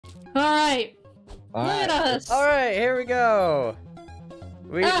Alright. Look at us. Alright, here we go.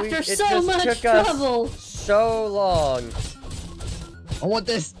 After so much trouble. So long. I want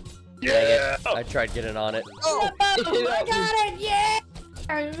this. Yeah. I tried getting on it. Oh, I got it. Yeah.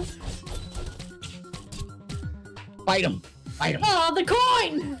 Fight him. Fight him. Oh, the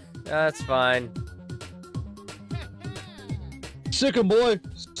coin. That's fine. Sick him, boy.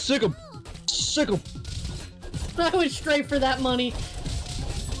 Sick him. Sick him. I went straight for that money.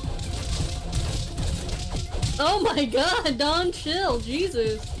 Oh my god, Don, chill,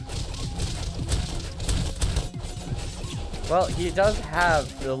 Jesus. Well, he does have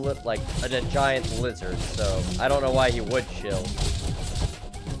the a giant lizard, so I don't know why he would chill.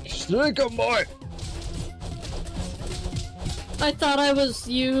 Sick him, boy. I thought I was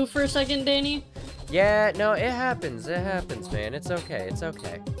you for a second, Danny. Yeah, no, it happens. It happens, man. It's okay. It's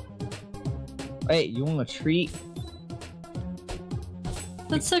okay. Hey, you want a treat?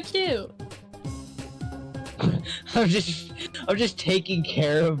 That's so cute. I'm just taking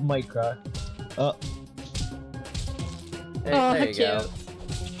care of my croc. Oh. Hey, Oh, there you cute. go.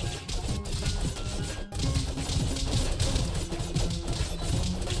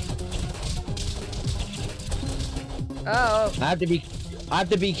 Oh. I have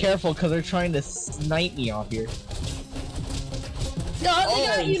to be careful because they're trying to snipe me off here. Oh, they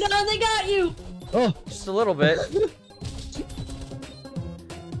got you! No, they got you! Oh, Just a little bit.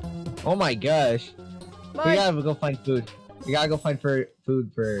 oh my gosh. Mine. We gotta go find food. We gotta go find food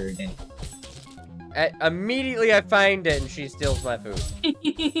for Dani. Immediately I find it and she steals my food.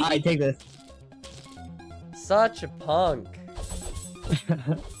 I take this. Such a punk.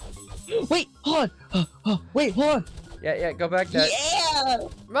 Wait, hold on. Wait, hold on. Yeah, go back there. Yeah!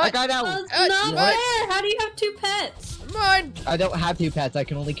 Mine. I got out. That's not fair! How do you have 2 pets? Mine. I don't have 2 pets. I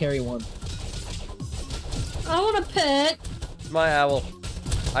can only carry 1. I want a pet. It's my owl.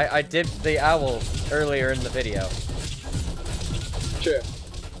 I dipped the owl earlier in the video. Sure.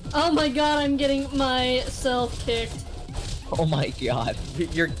 Oh my god, I'm getting myself kicked. Oh my god.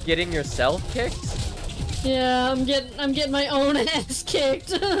 You're getting yourself kicked? Yeah, I'm getting my own ass kicked.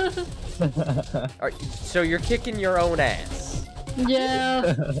 So you're kicking your own ass.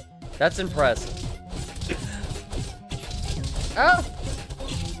 Yeah. That's impressive. Oh!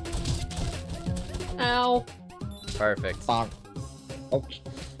 Ow. Perfect. Oh,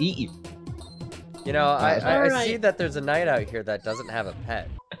 eat you. You know, I Alright. see that there's a knight out here that doesn't have a pet.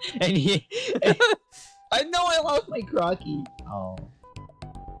 And he... I know I lost my crocky. Oh.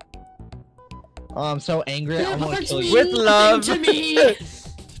 Oh, I'm so angry. I want to kill you. With love. To me.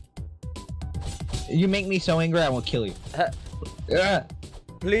 You make me so angry, I will kill you.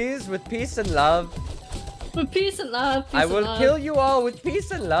 Please, with peace and love. With peace and love. I will kill you all with peace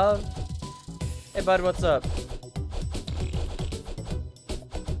and love. Hey, bud, what's up?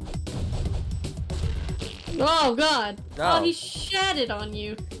 Oh god. Oh. Oh, he shatted on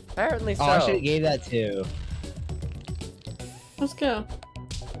you. Apparently so. Oh, I should have gave that to. Let's go.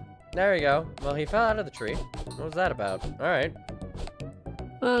 There we go. Well, he fell out of the tree. What was that about? Alright.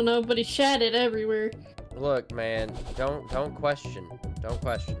 I don't know, but he shatted everywhere. Look, man. Don't question. Don't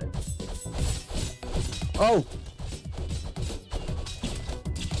question it. Oh!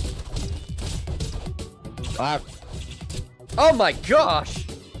 Wow. Oh my gosh!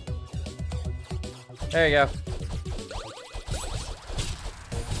 There you go.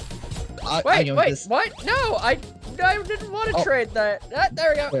 Wait, what? No, I didn't want to trade that. There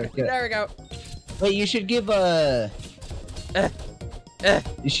we go. There we go. Wait, you should give you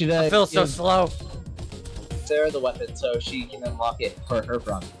should I feel so slow. Sarah the weapon so she can unlock it for her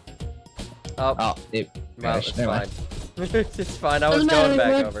front. Oh, dude. well, Gosh, it's never fine. mind. It's fine. I was Doesn't going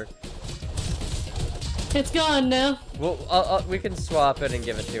matter, back look. over. It's gone now. Well, we can swap it and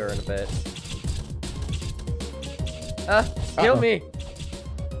give it to her in a bit. Kill me.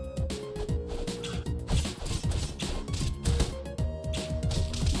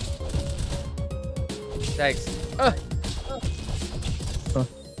 Thanks.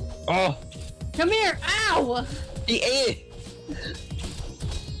 Oh! Come here! Ow! He ate it!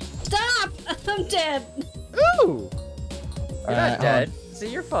 Stop! I'm dead. Ooh! You're not dead. See,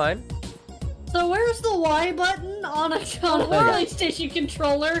 you're fine. So where's the Y button on a PlayStation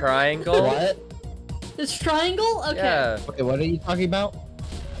controller? Triangle. What? It's triangle? Okay. Yeah. Okay, what are you talking about?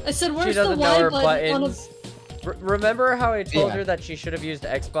 I said, She where's the doesn't know Y her button on a... buttons. Remember how I told Yeah. her that she should have used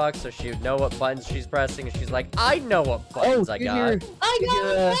Xbox so she would know what buttons she's pressing, and she's like, I know what buttons I got. I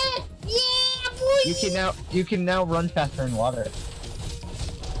got it! Yeah, boy! You can now run faster in water.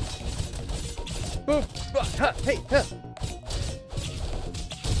 Boop. Hey. Huh.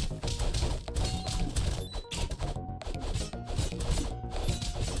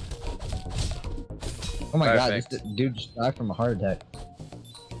 Oh my Perfect. god, this dude just died from a heart attack.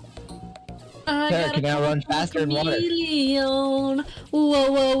 I Sarah got can a now run purple faster in water. chameleon.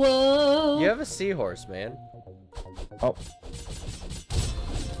 Whoa, whoa, whoa. You have a seahorse, man. Oh.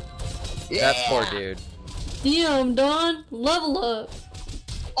 That's poor dude. Damn, Don. Level up.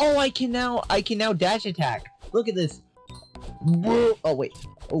 Oh, I can now dash attack. Look at this. Whoa. Oh wait.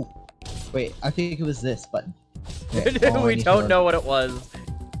 Oh, wait. I think it was this button. Okay. Oh, I We need to don't run. know what it was.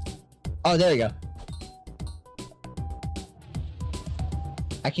 Oh, there we go.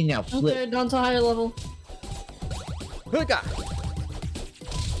 I can now flip. Okay, Don's a higher level. Hooga!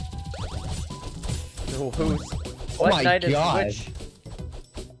 Oh, who's? Oh What my night God. is which?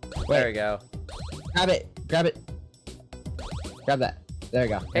 Wait. There we go. Grab it. Grab it. Grab that. There we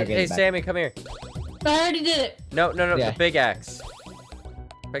go. Hey, Okay, hey back. Sammy, come here. I already did it. No, no, no, Yeah. the big axe.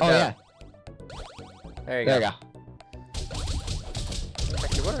 Pick Oh it yeah. up. There you There go. we go.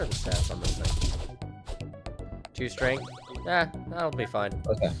 Actually, what are the stats on this thing? 2 strength? Yeah, that'll be fine.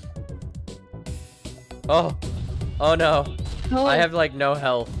 Okay. Oh! Oh no. Oh, I have like no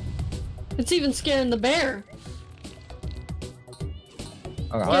health. It's even scaring the bear. Okay.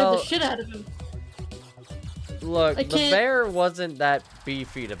 Scared Well- the shit out of him. Look, I the can't- bear wasn't that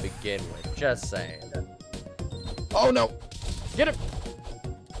beefy to begin with, just saying. Oh no. Get him!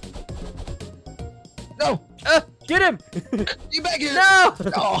 No. Get him! You back here. No!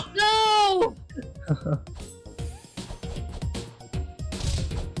 Oh. No!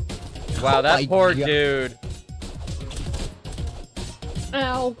 Wow, Oh that my poor God. dude.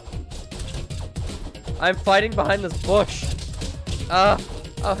 Ow. I'm fighting behind this bush.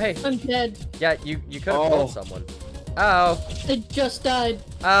 Oh hey. I'm dead. Yeah, you could have Oh. killed someone. Ow. I just died.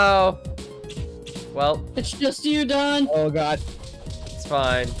 Ow. Well, It's just you, Don. Oh god. it's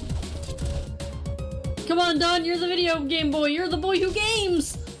fine. Come on, Don. You're the video game boy. You're the boy who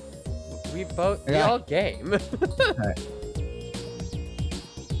games. We Yeah. all game. Alright.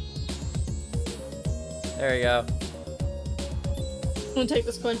 There we go. I'm gonna take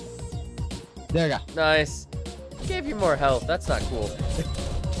this coin. There we Nice. Gave you more health. That's not cool. go.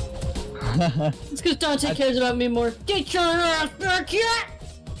 It's because Dante cares about me more. Get your ass back here!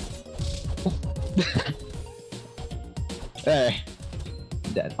 There.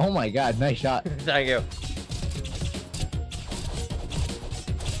 Dead. Oh my god, nice shot. Thank you.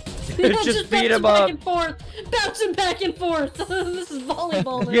 Just Just beat bouncing him back up. and forth. Bouncing back and forth. This is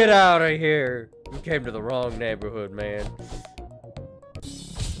volleyball now. Get out of here. You came to the wrong neighborhood, man.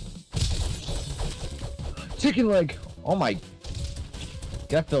 Chicken leg. Oh my.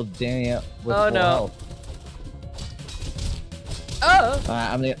 That filled Dani up with Oh, full no. health. Oh!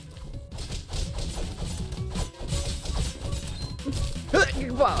 I'm gonna.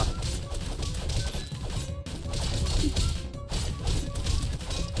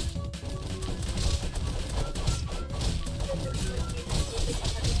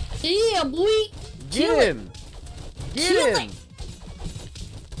 Yeah, boy. Kill Get it. him! Kill Get him! it.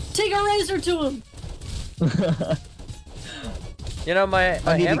 Take a razor to him. You know, my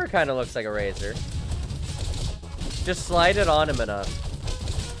I need to- hammer kind of looks like a razor. Just slide it on him enough.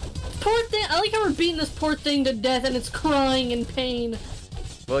 Poor thing. I like how we're beating this poor thing to death and it's crying in pain.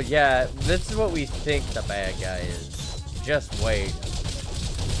 Well, yeah, this is what we think the bad guy is. Just wait.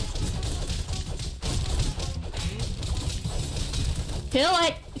 Kill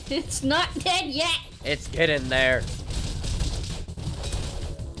it. It's not dead yet. It's getting there.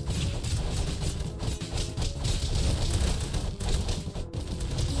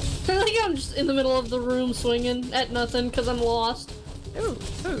 I like how I'm just in the middle of the room swinging at nothing because I'm lost. Ooh,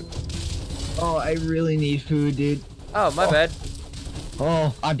 food. Oh, I really need food, dude. Oh, my Oh. bad.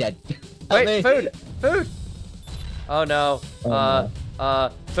 Oh, I'm dead. Wait, Help me. food! Food! Oh no. Oh,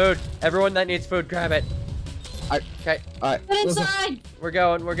 Food. Everyone that needs food, grab it. Okay, Alright. Get inside. we're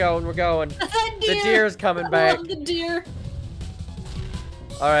going. That The deer. deer's coming I back. love the deer.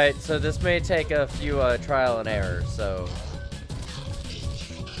 Alright, so this may take a few trial and error, so.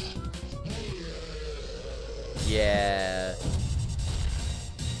 Yeah.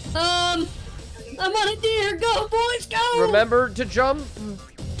 I'm on a deer. Go, boys, go. Remember to jump.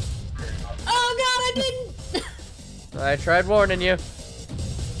 Oh God, I didn't. I tried warning you.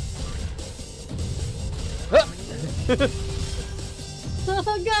 Oh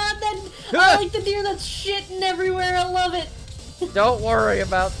God, I like the deer that's shitting everywhere. I love it. Don't worry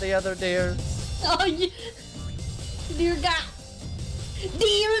about the other deers. Oh, dear God.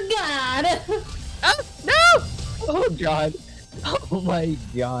 Dear God. Oh, no! Oh god. Oh my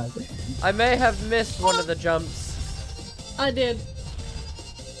god. I may have missed one of the jumps. I did.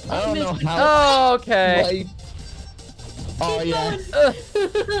 I don't know missed- how. Oh, okay. Like, Oh yeah.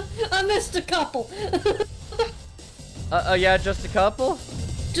 I missed a couple. Yeah, just a couple?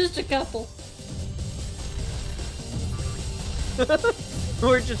 Just a couple.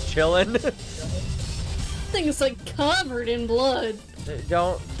 We're just chilling. Thing is like covered in blood.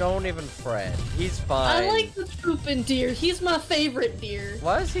 Don't even fret. He's fine. I like the pooping deer. He's my favorite deer.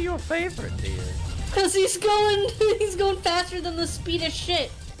 Why is he your favorite deer? Cause he's going faster than the speed of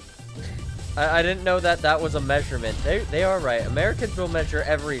shit. I didn't know that was a measurement. They are right. Americans will measure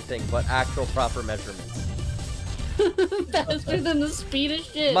everything but actual proper measurements. Faster than the speed of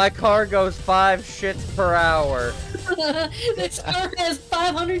shit. My car goes 5 shits per hour. This car has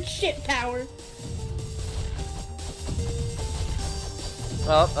 500 shit power.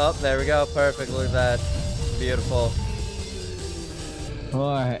 Oh, there we go. Perfect. Look at that. Beautiful.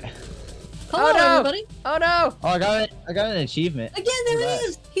 Alright. Hello, no! everybody. Oh no! Oh, I got an achievement. Again, there Look at he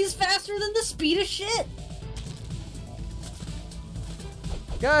is. He's faster than the speed of shit.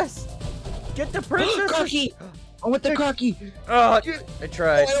 Guys, get the princess. Crocky! I want the Crocky! Oh, I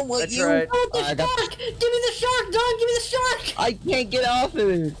tried. I don't want I you. tried. Oh, the I got- shark! Give me the shark, Don! Give me the shark! I can't get off of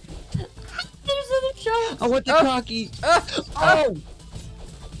it! There's the shark! I want the Oh. Crocky! Oh,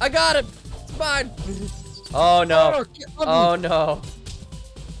 I got him. It's mine. Oh no. Oh no.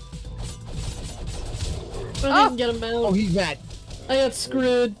 I didn't get him out. Oh, he's mad. I got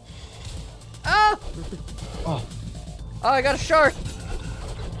screwed. Oh. Oh, Oh, I got a shark.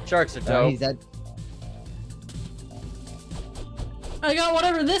 Sharks are dope. he's dead. I got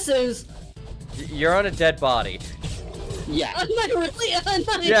whatever this is. You're on a dead body. Yeah. I'm not really. I'm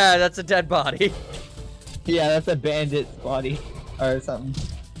not. Yeah, that's a dead body. Yeah, that's a bandit's body. Or something.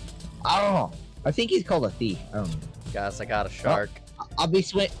 I don't know. I think he's called a thief. I don't know. Guys, I got a shark. I'll be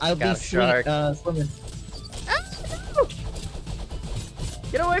swimming. Swimming.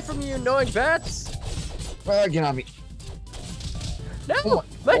 Get away from me, you annoying bats! Get on me. No! Oh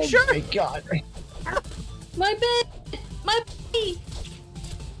my oh shark! my god. My bed. My bee.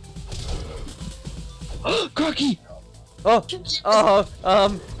 Crocky! I'll take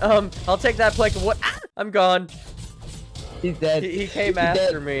that plank of wood. Ah, I'm gone. He's dead. He came He's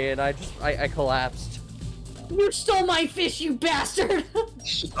after dead. me, and I collapsed. You stole my fish, you bastard!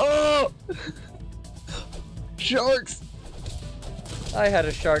 Oh! Sharks! I had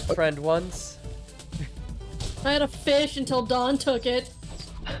a shark friend once. I had a fish until Dawn took it.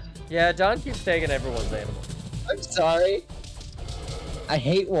 Yeah, Don keeps taking everyone's animal. I'm sorry. I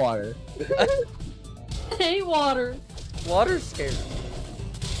hate water. I hate water. Water's scary.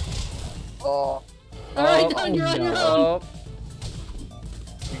 Oh. Alright, Oh, Dawn, you're on your own. Oh.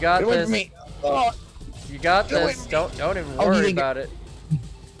 You got Get away this. from me. Oh. You got Get away this. from me. Don't even Oh, worry you about it.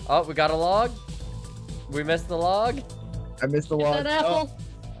 Oh, we got a log. We missed the log. I missed the Get log. that apple.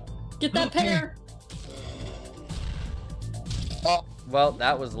 Get that pear. Oh. Well,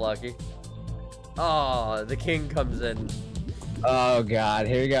 that was lucky. Oh, the king comes in. Oh god,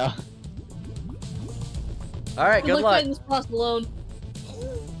 here we go. All right, good luck. Fighting this boss alone.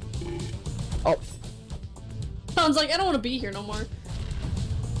 Oh. Sounds like I don't want to be here no more.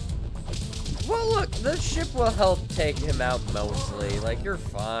 Well, look, this ship will help take him out mostly. Like, you're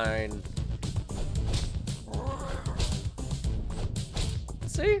fine.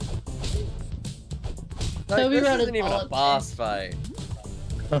 See? Like, Toby this wrote isn't it even all a up boss fight.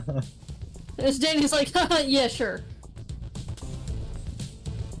 As Danny's like, haha, yeah, sure.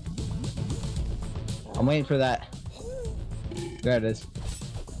 I'm waiting for that. There it is.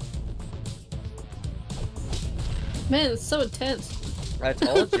 Man, it's so intense. I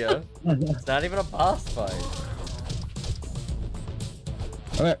told you. It's not even a boss fight.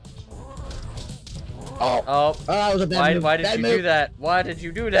 Okay. Oh. Oh, That was a bad move. why did Bad you move. do that? Why did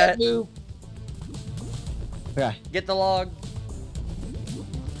you do Bad that? move. Okay. Get the log.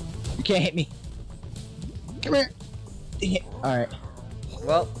 You can't hit me. Come here. Alright.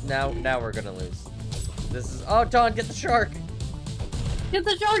 Well, now we're gonna lose. This is. Oh, Don, get the shark. Get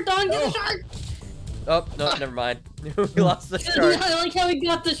the shark, Dawn, get Oh. the shark! Oh no, never mind. We lost the shark. I like how he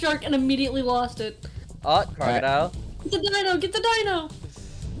got the shark and immediately lost it. Oh, crocodile. Get the dino, get the dino!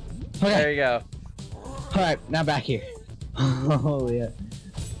 There Okay. you go. Alright, now back here. Oh yeah.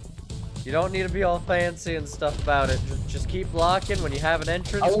 You don't need to be all fancy and stuff about it. Just keep blocking. When you have an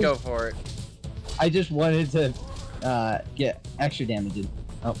entrance, I was- go for it. I just wanted to get extra damage in.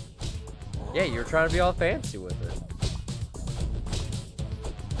 Oh. Yeah, you're trying to be all fancy with it.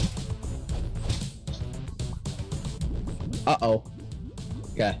 Uh-oh.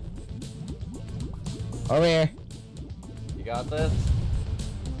 Okay. Over here. You got this?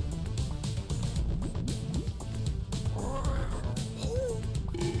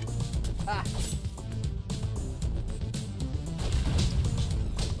 Ah.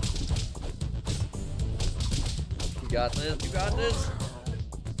 got this. You got this.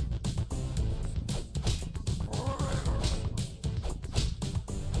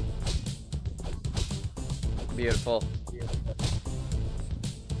 Beautiful.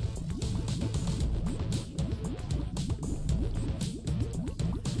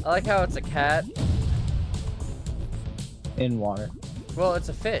 I like how it's a cat. In water. Well, it's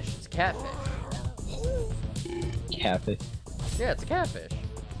a fish. It's a catfish. Catfish. Yeah, it's a catfish.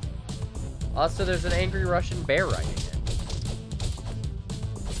 Also, there's an angry Russian bear riding it.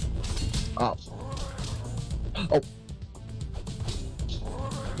 Oh. Oh.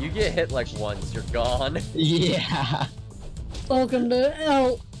 You get hit like once, you're gone. Yeah. Welcome to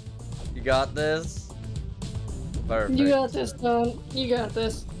hell. You got this? Perfect. You got this, Don. You got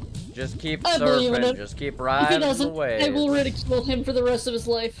this. Just keep I believe in surfing. him. Just keep If he riding the doesn't, wave. I will ridicule him for the rest of his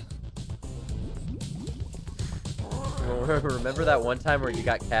life. Remember that one time where you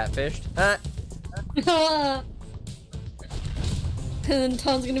got catfished? Huh? And then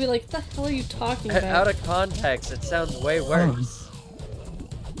Tom's gonna be like, what the hell are you talking about? Out of context, it sounds way worse.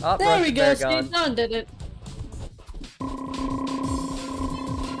 Oh, There Russian we bear go, Steve. Don did it.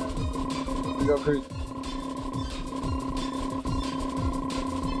 We go cruise.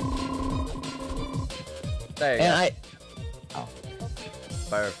 There you And go.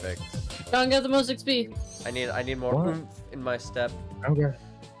 Perfect. Don got the most XP. I need more What? oomph in my step. Okay.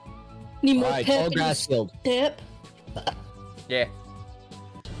 Need more Alright, pep all in your grass field. step. Yeah.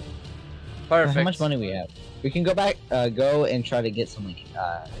 Perfect. How much money we have? We can go back, go and try to get some like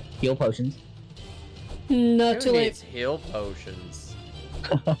heal potions. Not Who too late. needs heal potions?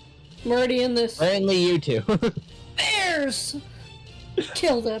 I'm already in this. Mainly you two. Bears!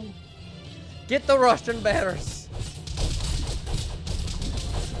 Kill them. Get the Russian bears.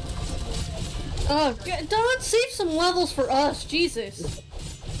 Oh, Don, save some levels for us. Jesus.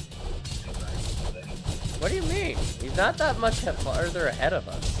 What do you mean? He's not that much farther ahead of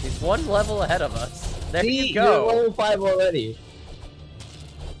us. He's one level ahead of us. There See, you you're go. level 5 already.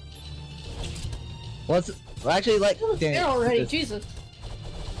 Well, actually, like, dang There it, already. just- Jesus.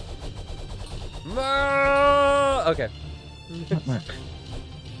 Okay.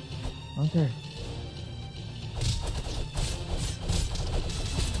 Okay.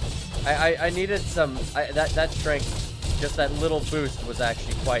 I needed some. That strength, just that little boost was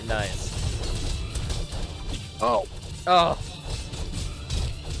actually quite nice. Oh. Oh,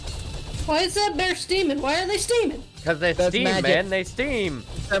 Why is that bear steaming? Why are they steaming? because they That's steam, magic. man. They steam.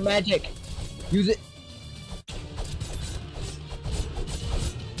 They're magic. Use it.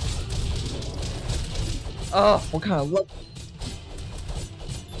 Oh, What kind of look?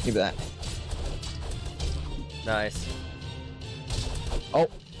 Give me that. nice. Oh,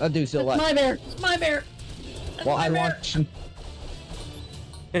 that dude's still It's alive. my bear. It's my bear. That's Well, my I bear. launched him.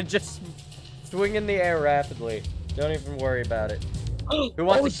 And just swing in the air rapidly. Don't even worry about it. Who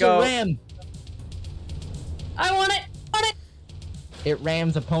wants Oh, to it's go? a ram. I want it. Want it. It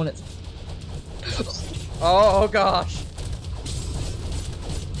rams opponents. Oh gosh.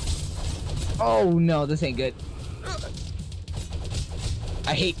 Oh no, this ain't good.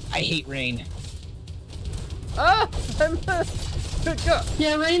 I hate rain. Ah, I'm. Good go.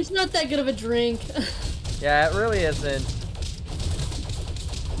 Yeah, rain's not that good of a drink. Yeah, it really isn't.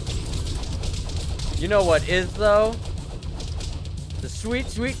 You know what is though? The sweet,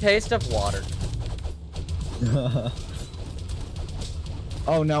 sweet taste of water.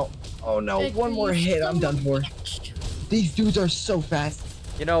 Oh no. Oh no, Big one more beast, hit, I'm done for. These dudes are so fast.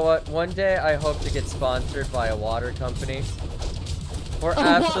 You know what? One day I hope to get sponsored by a water company. Or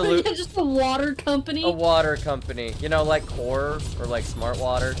absolute Yeah, just a water company. a water company. You know, like Core or like Smart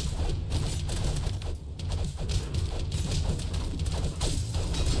Water.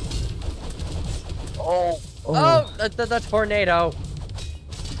 Oh, the tornado.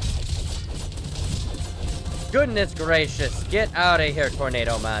 Goodness gracious. Get out of here,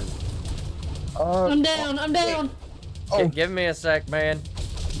 tornado man. I'm down. I'm down. Oh. Give me a sec, man.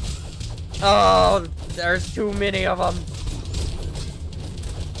 Oh, there's too many of them.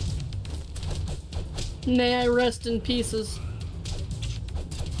 May I rest in pieces.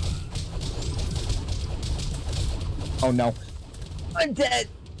 Oh no. I'm dead.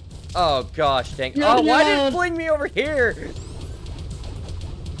 Oh gosh, dang. No, Oh, why no. did it fling me over here?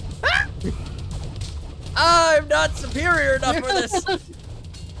 I'm not superior enough for this.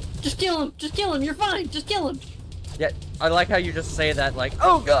 Just kill him. Just kill him. You're fine. Just kill him. Yeah, I like how you just say that like,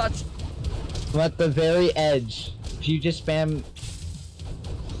 oh gosh. I'm at the very edge. If you just spam.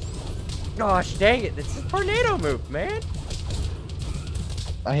 Gosh, dang it. It's a tornado move, man.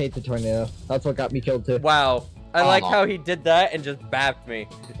 I hate the tornado. That's what got me killed too. Wow. I like Aw. how he did that and just bapped me.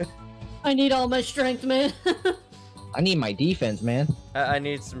 I need all my strength, man. I need my defense, man. I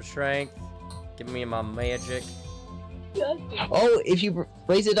need some strength. Give me my magic. Oh, if you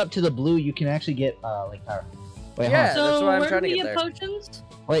raise it up to the blue, you can actually get like power. Wait, Yeah. So that's why I'm where trying do to we get get there. potions?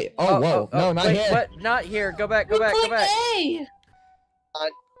 Wait. Oh, whoa. No, not wait, here. What? Not here. Go back. Go You back. Go clicked back. A.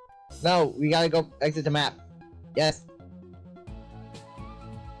 No, we gotta go exit the map. Yes.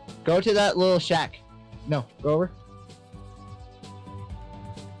 Go to that little shack. No, go over.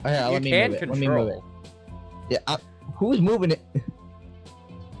 Oh, yeah, You let me can move it. Let me move it. control. Yeah, who's moving it?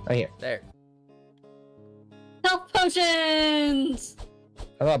 Right here. There. Health potions.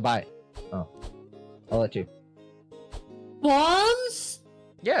 How about buy it? Oh, I'll let you. Bombs.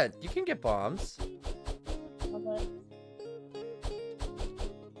 Yeah, you can get bombs.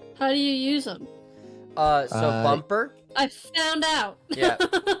 How do you use them? Bumper. I found out. Yeah.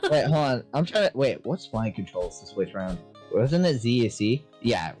 Wait, hold on. I'm trying to wait. What's flying controls to switch around? Wasn't it Z is C?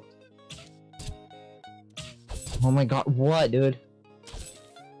 Yeah. Oh my god, what, dude?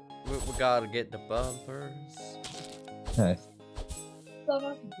 We gotta get the bumpers. Nice.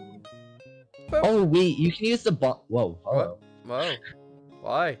 Oh wait, you can use the bump. Whoa, hello. Whoa.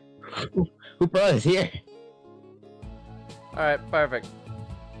 Why? Who brought us here? Alright, perfect.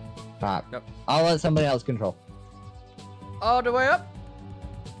 Stop. Nope. I'll let somebody else control. All the way up.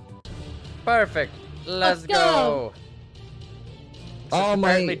 Perfect. Let's Let's go. Oh my!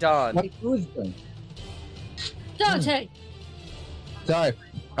 Apparently done. My food's done. Dante, Sorry,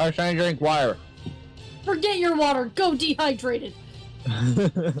 I was trying to drink water. forget your water. Go dehydrated.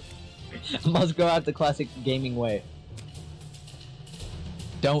 I must go out the classic gaming way.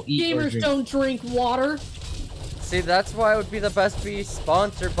 Don't eat or Gamers drink. don't drink water. See, that's why it would be the best to be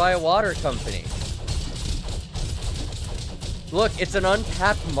sponsored by a water company. Look, it's an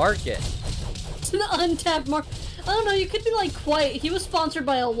untapped market. It's an untapped market. I don't know, you could be like quiet. He was sponsored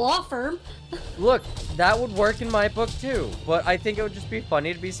by a law firm. Look, that would work in my book too, but I think it would just be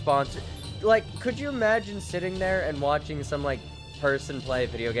funny to be sponsored. Like, could you imagine sitting there and watching some, like, person play a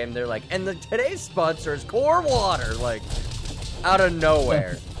video game? They're like, and today's sponsor is Core Water, like, out of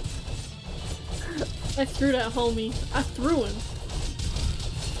nowhere. I threw that homie. I threw him.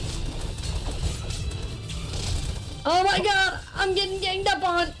 Oh my god, I'm getting ganged up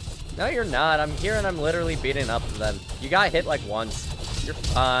on. No, you're not. I'm here and I'm literally beating up them. You got hit like once. You're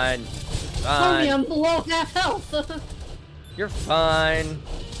fine. Fine. Homie, I'm below half health. You're fine.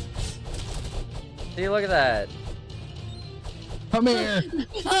 See, look at that. Come here!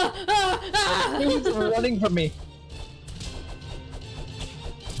 He's running from me.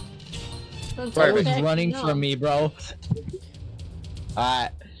 That's Perfect. He's okay. running No. from me, bro.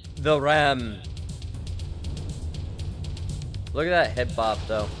 Alright. The Ram. Look at that hip bop,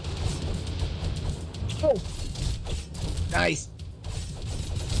 though. Oh. Nice.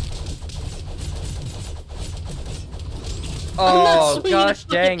 I'm not Oh, swinging gosh at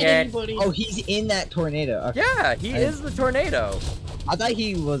dang it. anybody. Oh, he's in that tornado. Okay. Yeah, he is the tornado. I thought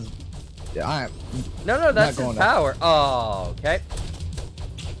he was. Alright. No, that's his going power. Oh, okay.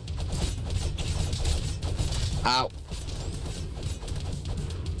 Ow.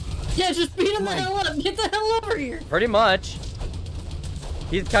 Yeah, just beat him the My- hell up. Get the hell over here. Pretty much.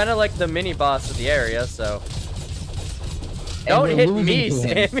 He's kind of like the mini boss of the area, so. Don't we're hit losing me, to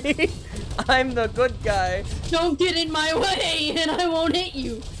him. Sammy. I'm the good guy. Don't get in my way, and I won't hit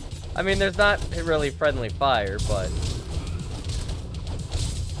you. I mean, there's not really friendly fire, but.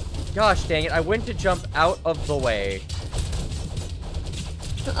 Gosh dang it, I went to jump out of the way.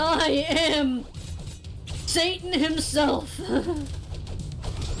 I am Satan himself.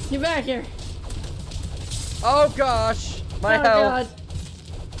 Get back here. Oh gosh, my Oh, health. God.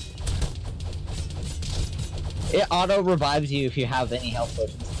 It auto revives you if you have any health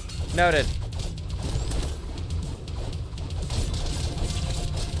potions. Noted.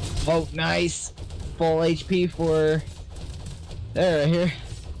 Oh, nice. Full HP for. There, right here.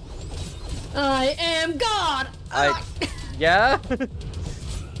 I am God. Yeah?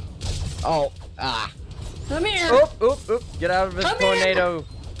 Oh, ah. Come here. Oop. Get out of this Come here. tornado.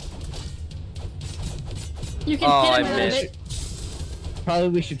 You can Oh, hit I him out of missed. it. Probably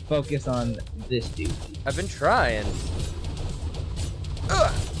we should focus on this dude. I've been trying.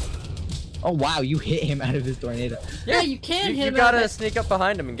 Ugh. Oh, wow, you hit him out of his tornado. Yeah, you can hit You him out of gotta it. sneak up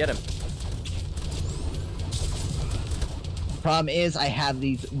behind him and get him. Problem is, I have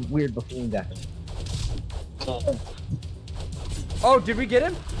these weird buffoons after me. Oh, did we get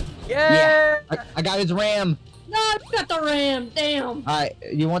him? Yeah! I got his ram. No, I got the ram. Damn. Alright,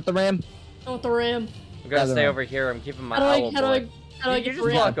 you want the ram? I want the ram. I'm gonna Other stay one. over here. I'm keeping my How do owl I, how do boy. I, how do I You get the just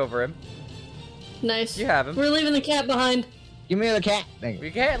ram? walk over him. Nice. You have him. We're leaving the cat behind. Give me the cat. Thank you.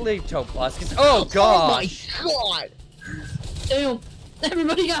 We can't leave Topaz. Oh gosh! Oh my god! Damn.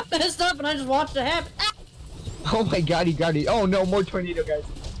 Everybody got messed up and I just watched it happen. Ah! Oh my god, he got it. Oh no, more tornado guys.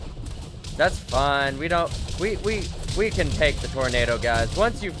 That's fine. We don't. We can take the tornado, guys.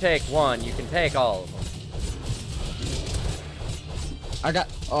 Once you take one, you can take all of them. I got.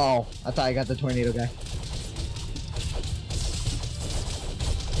 Oh, I thought I got the tornado guy.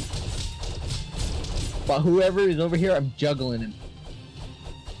 But whoever is over here, I'm juggling him.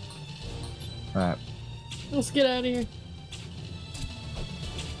 Alright. Let's get out of here.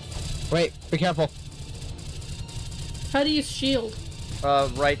 Wait, be careful. How do you shield?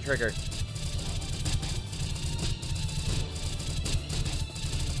 Right trigger.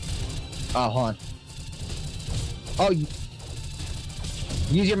 Oh, hold on. Oh,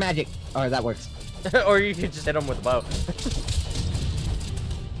 use your magic. Oh, that works. Or you could just hit them with a bow.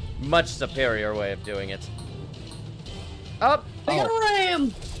 Much superior way of doing it. Up! I got a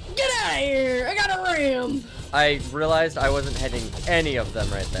ram! Get out of here! I got a ram! I realized I wasn't hitting any of them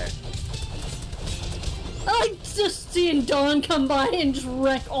right there. I like just seeing Dawn come by and just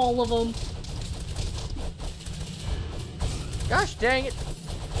wreck all of them. Gosh dang it.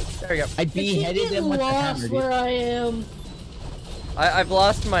 There we go. I beheaded them with the hammer. Dude. Where I am. I've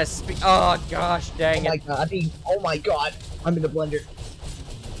lost my speed. Oh gosh dang Oh my it. god, oh my god. I'm in the blender.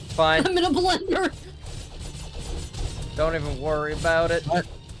 Fine. I'm in a blender. Don't even worry about it. What?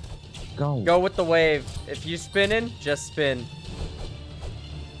 Go. Go with the wave. If you spinning, just spin.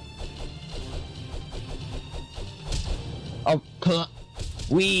 Oh,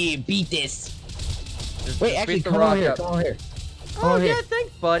 we beat this. Just Wait, beat actually, the come rock over here. up. Come over here. Oh over yeah, here.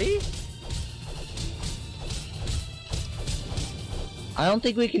 thanks, buddy. I don't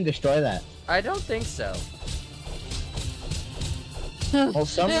think we can destroy that. I don't think so. Well,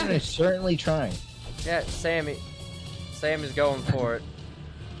 someone is certainly trying. Yeah, Sammy. Sammy's going for it.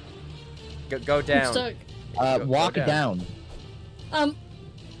 Go I'm down. stuck. Go Walk down.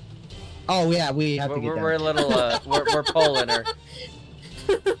 Oh yeah, we have to get down. We're a little, we're pulling her.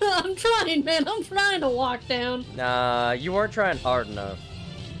 I'm trying, man. I'm trying to walk down. Nah, you weren't trying hard enough.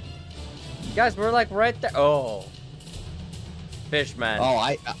 Guys, we're like right there. Oh. Fishman. Oh,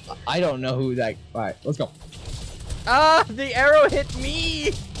 I don't know who that. All right, let's go. Ah, the arrow hit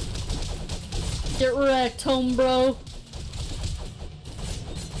me. Get wrecked, home bro.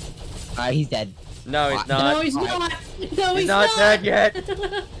 He's dead. No, he's not. No, he's not. No, He's not dead yet.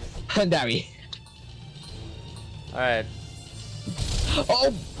 Dani. All right.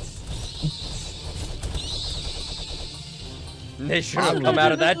 Oh. They should have come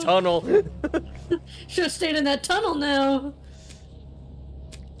out of that tunnel. Should have stayed in that tunnel now.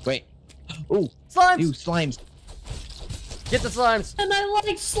 Wait. Ooh. Slimes. Dude, slimes. Get the slimes. And I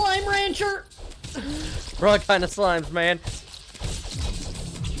like Slime Rancher. Wrong kind of slimes, man.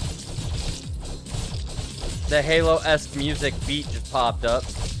 The Halo-esque music beat just popped up.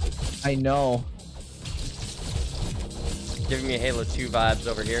 I know. Giving me Halo 2 vibes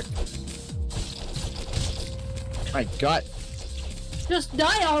over here. My god. Just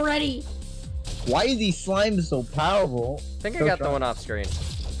die already. Why is these slimes so powerful? I think I So got the strong. one off screen.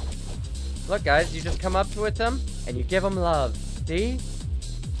 Look, guys, you just come up to them and you give them love. See?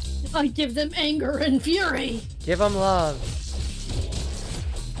 I give them anger and fury. Give them love.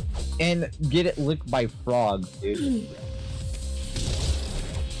 And get it licked by frogs, dude.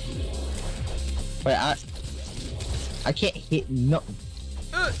 Wait, I can't hit no.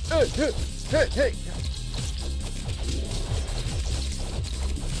 Hey.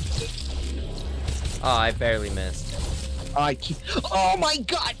 Oh, I barely missed. I keep. Oh my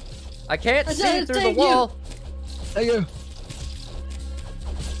god! I can't I see said through the thank wall. Thank you.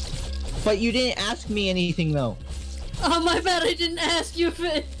 But you didn't ask me anything though. Oh my bad, I didn't ask you if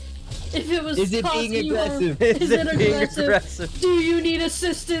it was Is it causing being you harm. aggressive? Is it being aggressive? aggressive? Do you need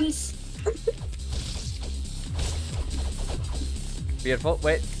assistance? Beautiful.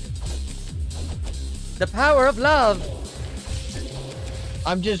 Wait. The power of love.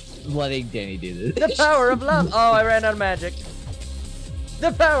 I'm just letting Dani do this. The power of love. Oh, I ran out of magic.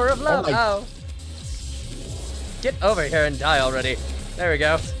 The power of love. my- Oh. Get over here and die already. There we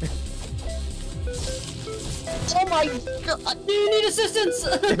go. Oh my god! Do you need assistance?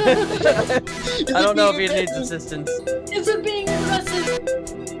 I don't know if he needs assistance. Is it being aggressive?